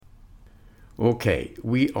Okay,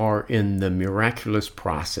 we are in the miraculous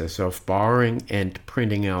process of borrowing and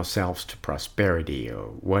printing ourselves to prosperity or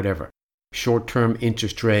whatever. Short-term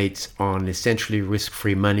interest rates on essentially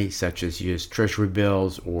risk-free money such as US Treasury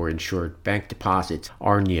bills or insured bank deposits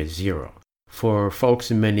are near zero. For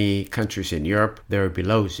folks in many countries in Europe, they're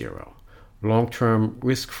below zero. Long-term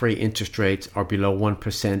risk-free interest rates are below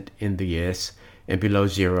 1% in the US and below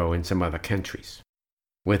zero in some other countries.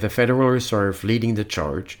 With the Federal Reserve leading the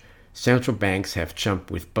charge, central banks have jumped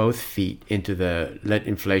with both feet into the let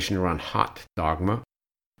inflation run hot dogma.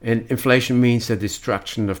 And inflation means the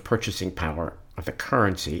destruction of purchasing power of the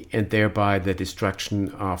currency and thereby the destruction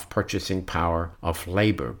of purchasing power of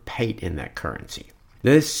labor paid in that currency.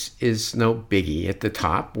 This is no biggie at the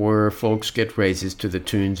top where folks get raises to the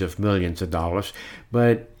tunes of millions of dollars,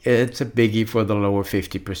 but it's a biggie for the lower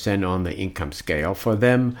 50% on the income scale. For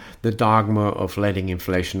them, the dogma of letting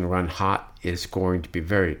inflation run hot is going to be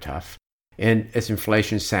very tough. And as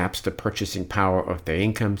inflation saps the purchasing power of their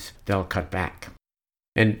incomes, they'll cut back.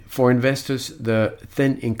 And for investors, the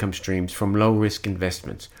thin income streams from low-risk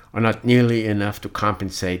investments are not nearly enough to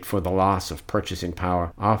compensate for the loss of purchasing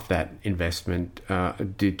power of that investment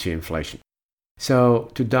due to inflation.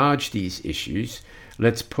 So to dodge these issues,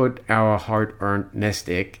 let's put our hard-earned nest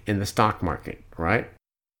egg in the stock market, right?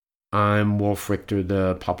 I'm Wolf Richter,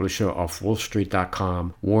 the publisher of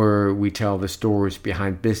WallStreet.com, where we tell the stories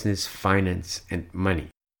behind business, finance, and money.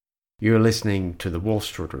 You're listening to the Wall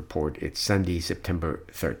Street Report. It's Sunday, September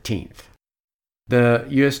 13th. The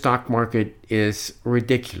U.S. stock market is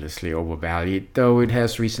ridiculously overvalued, though it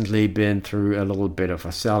has recently been through a little bit of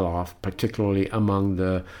a sell-off, particularly among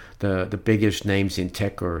the biggest names in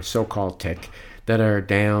tech or so-called tech that are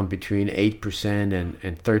down between 8%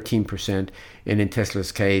 and 13%, and in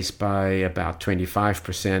Tesla's case by about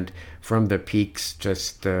 25% from the peaks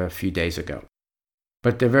just a few days ago.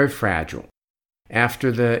 But they're very fragile.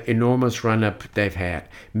 After the enormous run-up they've had,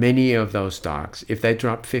 many of those stocks, if they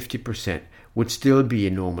dropped 50%, would still be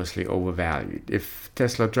enormously overvalued. If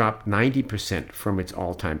Tesla dropped 90% from its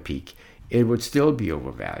all-time peak, it would still be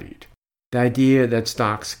overvalued. The idea that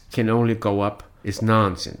stocks can only go up is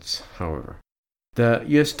nonsense, however. The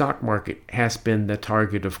U.S. stock market has been the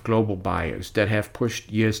target of global buyers that have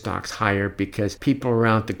pushed U.S. stocks higher because people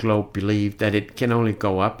around the globe believe that it can only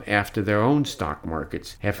go up after their own stock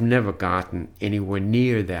markets have never gotten anywhere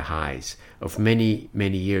near their highs of many,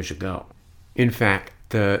 many years ago. In fact,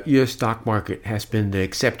 the U.S. stock market has been the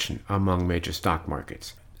exception among major stock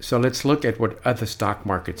markets. So let's look at what other stock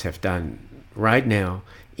markets have done right now,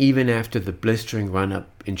 even after the blistering run-up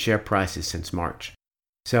in share prices since March.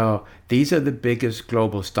 So these are the biggest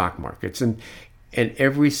global stock markets, and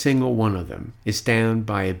every single one of them is down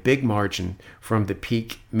by a big margin from the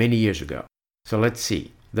peak many years ago. So let's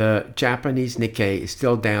see. The Japanese Nikkei is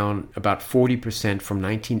still down about 40% from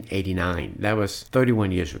 1989. That was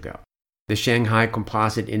 31 years ago. The Shanghai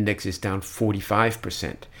Composite Index is down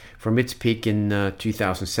 45% from its peak in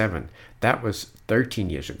 2007. That was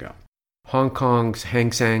 13 years ago. Hong Kong's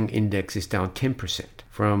Hang Seng Index is down 10%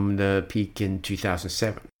 from the peak in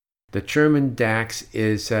 2007. The German DAX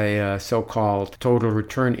is a so-called total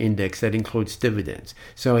return index that includes dividends,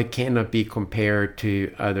 so it cannot be compared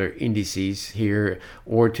to other indices here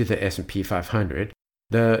or to the S&P 500.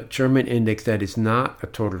 The German index that is not a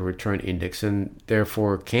total return index and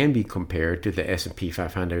therefore can be compared to the S&P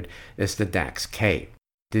 500 is the DAX-K.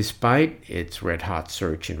 Despite its red-hot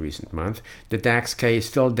surge in recent months, the DAX-K is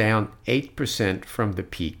still down 8% from the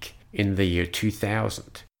peak in the year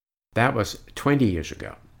 2000. That was 20 years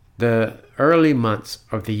ago. The early months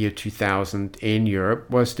of the year 2000 in Europe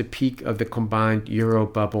was the peak of the combined Euro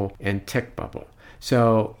bubble and tech bubble.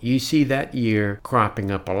 So you see that year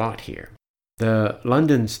cropping up a lot here. The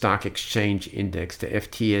London Stock Exchange Index, the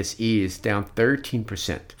FTSE, is down 13%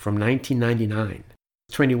 from 1999,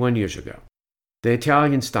 21 years ago. The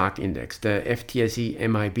Italian stock index, the FTSE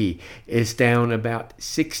MIB, is down about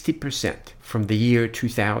 60% from the year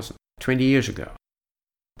 2000, 20 years ago.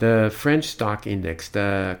 The French stock index,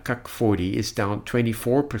 the CAC 40, is down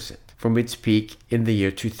 24% from its peak in the year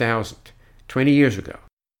 2000, 20 years ago.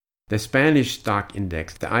 The Spanish stock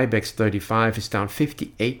index, the IBEX 35, is down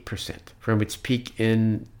 58% from its peak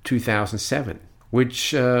in 2007,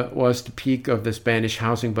 which was the peak of the Spanish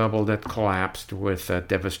housing bubble that collapsed with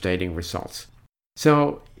devastating results.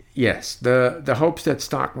 So, yes, the hopes that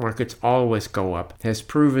stock markets always go up has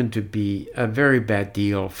proven to be a very bad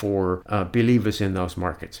deal for believers in those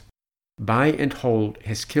markets. Buy and hold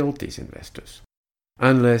has killed these investors.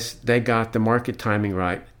 Unless they got the market timing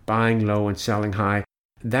right, buying low and selling high,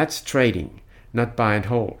 that's trading, not buy and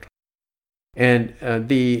hold. And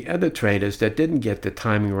the other traders that didn't get the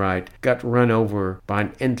timing right got run over by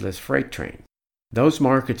an endless freight train. Those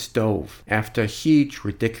markets dove after a huge,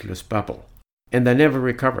 ridiculous bubble, and they never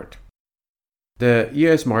recovered. The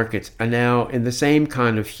US markets are now in the same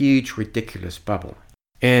kind of huge, ridiculous bubble.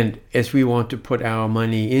 And as we want to put our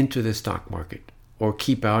money into the stock market or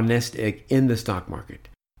keep our nest egg in the stock market,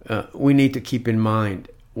 we need to keep in mind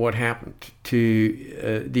what happened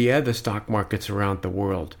to the other stock markets around the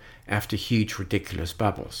world after huge, ridiculous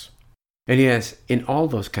bubbles. And yes, in all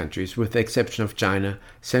those countries, with the exception of China,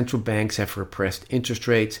 central banks have repressed interest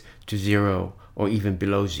rates to zero or even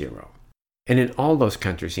below zero. And in all those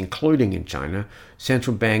countries, including in China,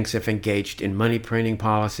 central banks have engaged in money printing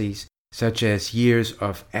policies, such as years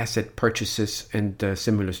of asset purchases and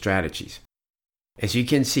similar strategies. As you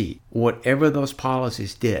can see, whatever those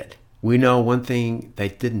policies did, we know one thing they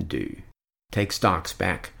didn't do: take stocks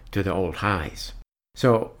back to the old highs.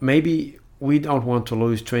 So maybe we don't want to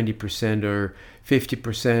lose 20% or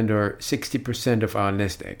 50% or 60% of our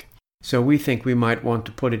nest egg. So we think we might want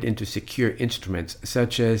to put it into secure instruments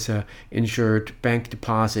such as insured bank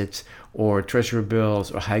deposits or treasury bills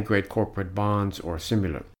or high-grade corporate bonds or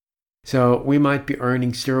similar. So we might be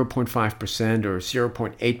earning 0.5% or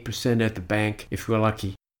 0.8% at the bank if we're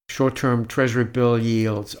lucky. Short-term treasury bill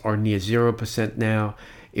yields are near 0% now.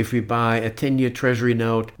 If we buy a 10-year treasury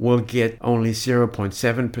note, we'll get only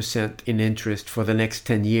 0.7% in interest for the next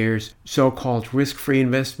 10 years. So-called risk-free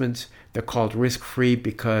investments, they're called risk-free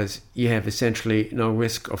because you have essentially no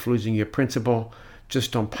risk of losing your principal,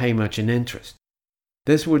 just don't pay much in interest.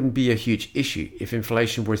 This wouldn't be a huge issue if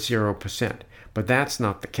inflation were 0%, but that's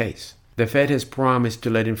not the case. The Fed has promised to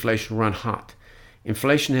let inflation run hot.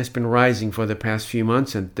 Inflation has been rising for the past few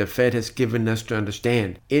months, and the Fed has given us to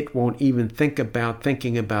understand it won't even thinking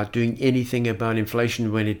about doing anything about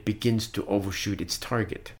inflation when it begins to overshoot its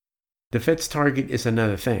target. The Fed's target is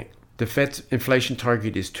another thing. The Fed's inflation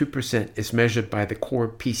target is 2% as measured by the core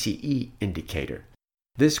PCE indicator.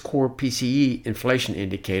 This core PCE inflation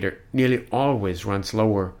indicator nearly always runs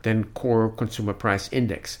lower than core consumer price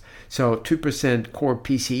index. So 2% core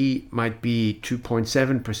PCE might be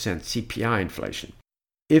 2.7% CPI inflation.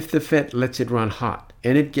 If the Fed lets it run hot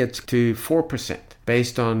and it gets to 4%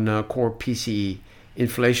 based on core PCE,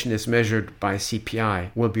 inflation as measured by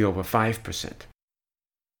CPI will be over 5%.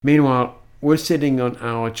 Meanwhile, we're sitting on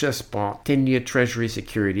our just bought 10-year Treasury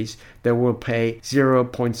securities that will pay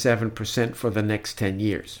 0.7% for the next 10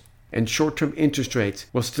 years. And short-term interest rates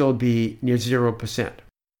will still be near 0%.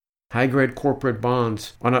 High-grade corporate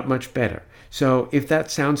bonds are not much better. So if that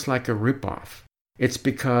sounds like a ripoff, it's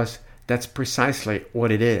because that's precisely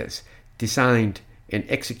what it is, designed and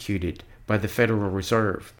executed by the Federal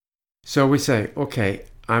Reserve. So we say, okay,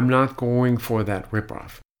 I'm not going for that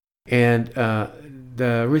ripoff. And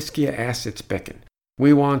the riskier assets beckon.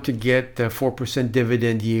 We want to get the 4%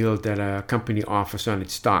 dividend yield that a company offers on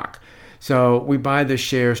its stock. So we buy the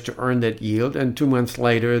shares to earn that yield, and 2 months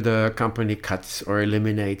later the company cuts or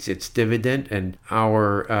eliminates its dividend, and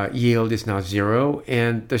our yield is now zero,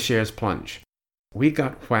 and the shares plunge. We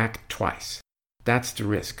got whacked twice. That's the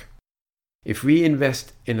risk. If we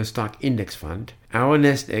invest in a stock index fund, our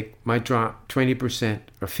nest egg might drop 20%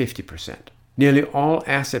 or 50%. Nearly all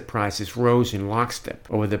asset prices rose in lockstep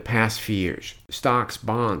over the past few years. Stocks,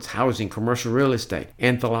 bonds, housing, commercial real estate,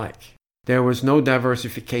 and the like. There was no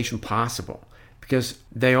diversification possible because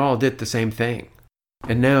they all did the same thing.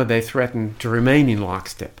 And now they threaten to remain in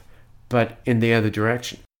lockstep, but in the other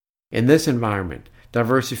direction. In this environment,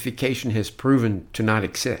 diversification has proven to not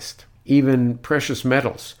exist. Even precious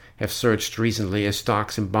metals have surged recently as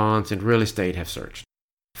stocks and bonds and real estate have surged.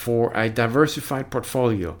 For a diversified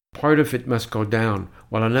portfolio, part of it must go down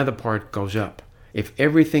while another part goes up. If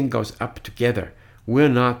everything goes up together, we're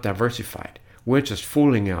not diversified. We're just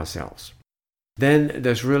fooling ourselves. Then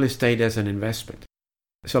there's real estate as an investment.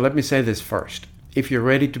 So let me say this first. If you're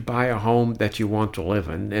ready to buy a home that you want to live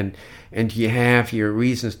in, and you have your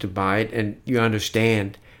reasons to buy it, and you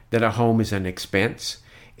understand that a home is an expense,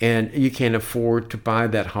 and you can afford to buy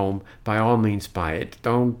that home, by all means buy it.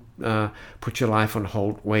 Don't put your life on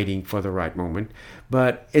hold waiting for the right moment.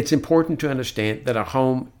 But it's important to understand that a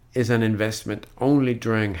home is an investment only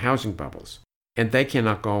during housing bubbles, and they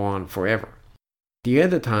cannot go on forever. The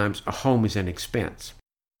other times, a home is an expense.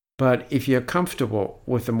 But if you're comfortable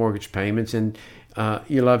with the mortgage payments and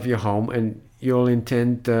you love your home and you'll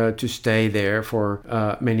intend to stay there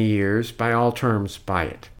for many years, by all terms, buy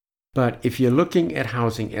it. But if you're looking at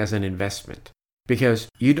housing as an investment, because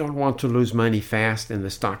you don't want to lose money fast in the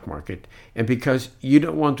stock market, and because you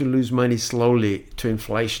don't want to lose money slowly to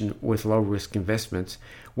inflation with low-risk investments,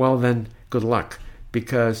 well then, good luck.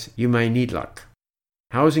 because you may need luck.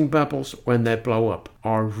 Housing bubbles, when they blow up,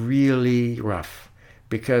 are really rough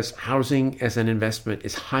because housing as an investment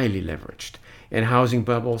is highly leveraged, and housing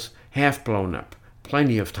bubbles have blown up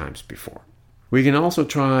plenty of times before. We can also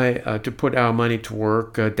try to put our money to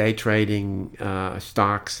work day trading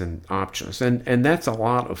stocks and options, and that's a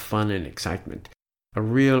lot of fun and excitement, a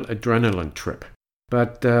real adrenaline trip.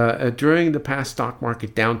 But during the past stock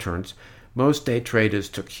market downturns, most day traders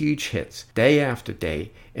took huge hits day after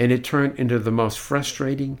day, and it turned into the most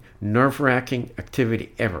frustrating, nerve-wracking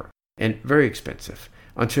activity ever, and very expensive,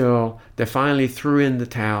 until they finally threw in the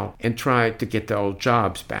towel and tried to get their old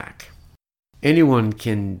jobs back. Anyone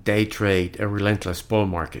can day trade a relentless bull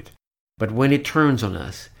market, but when it turns on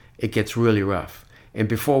us, it gets really rough, and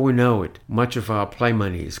before we know it, much of our play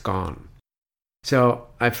money is gone. So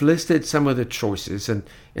I've listed some of the choices and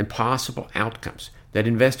possible outcomes that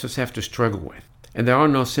investors have to struggle with, and there are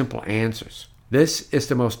no simple answers. This is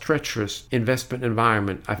the most treacherous investment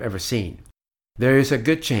environment I've ever seen. There is a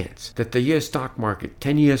good chance that the US stock market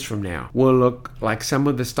 10 years from now will look like some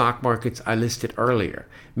of the stock markets I listed earlier,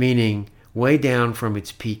 meaning way down from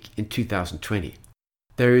its peak in 2020.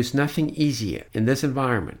 There is nothing easier in this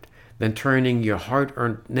environment than turning your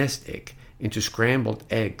hard-earned nest egg into scrambled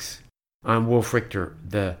eggs. I'm Wolf Richter,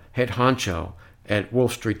 the head honcho at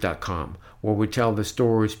wolfstreet.com, where we tell the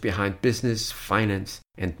stories behind business, finance,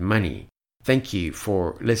 and money. Thank you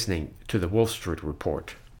for listening to the Wolf Street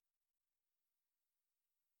Report.